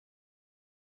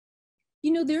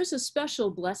You know, there's a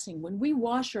special blessing when we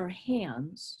wash our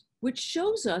hands, which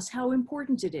shows us how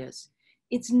important it is.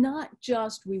 It's not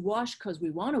just we wash because we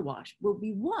want to wash. When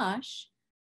we wash,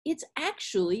 it's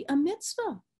actually a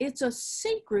mitzvah. It's a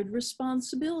sacred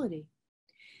responsibility.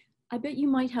 I bet you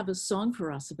might have a song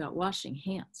for us about washing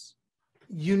hands.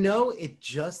 You know, it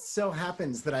just so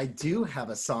happens that I do have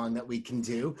a song that we can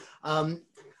do.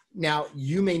 Now,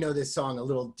 you may know this song a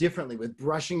little differently with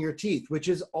brushing your teeth, which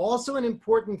is also an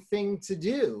important thing to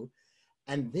do.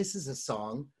 And this is a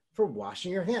song for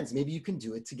washing your hands. Maybe you can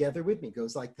do it together with me. It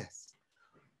goes like this.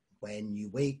 When you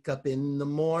wake up in the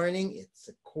morning, it's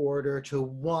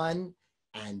 1:45,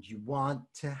 and you want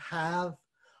to have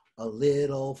a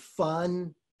little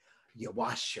fun. You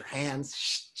wash your hands.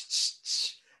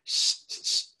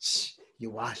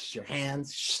 You wash your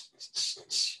hands.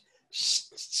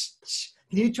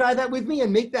 Can you try that with me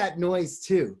and make that noise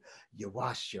too? You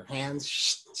wash your hands.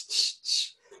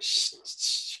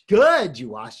 Good. You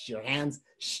wash your hands.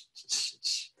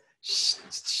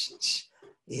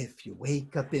 If you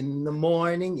wake up in the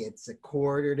morning, it's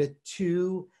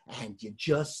 1:45, and you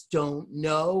just don't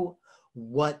know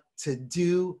what to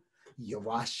do. You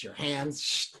wash your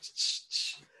hands.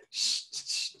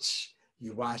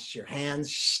 You wash your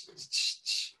hands.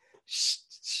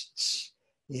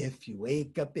 If you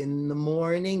wake up in the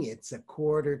morning, it's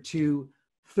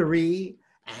 2:45,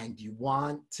 and you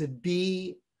want to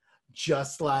be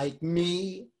just like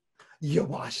me. You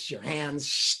wash your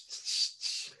hands.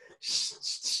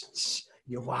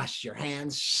 You wash your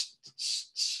hands.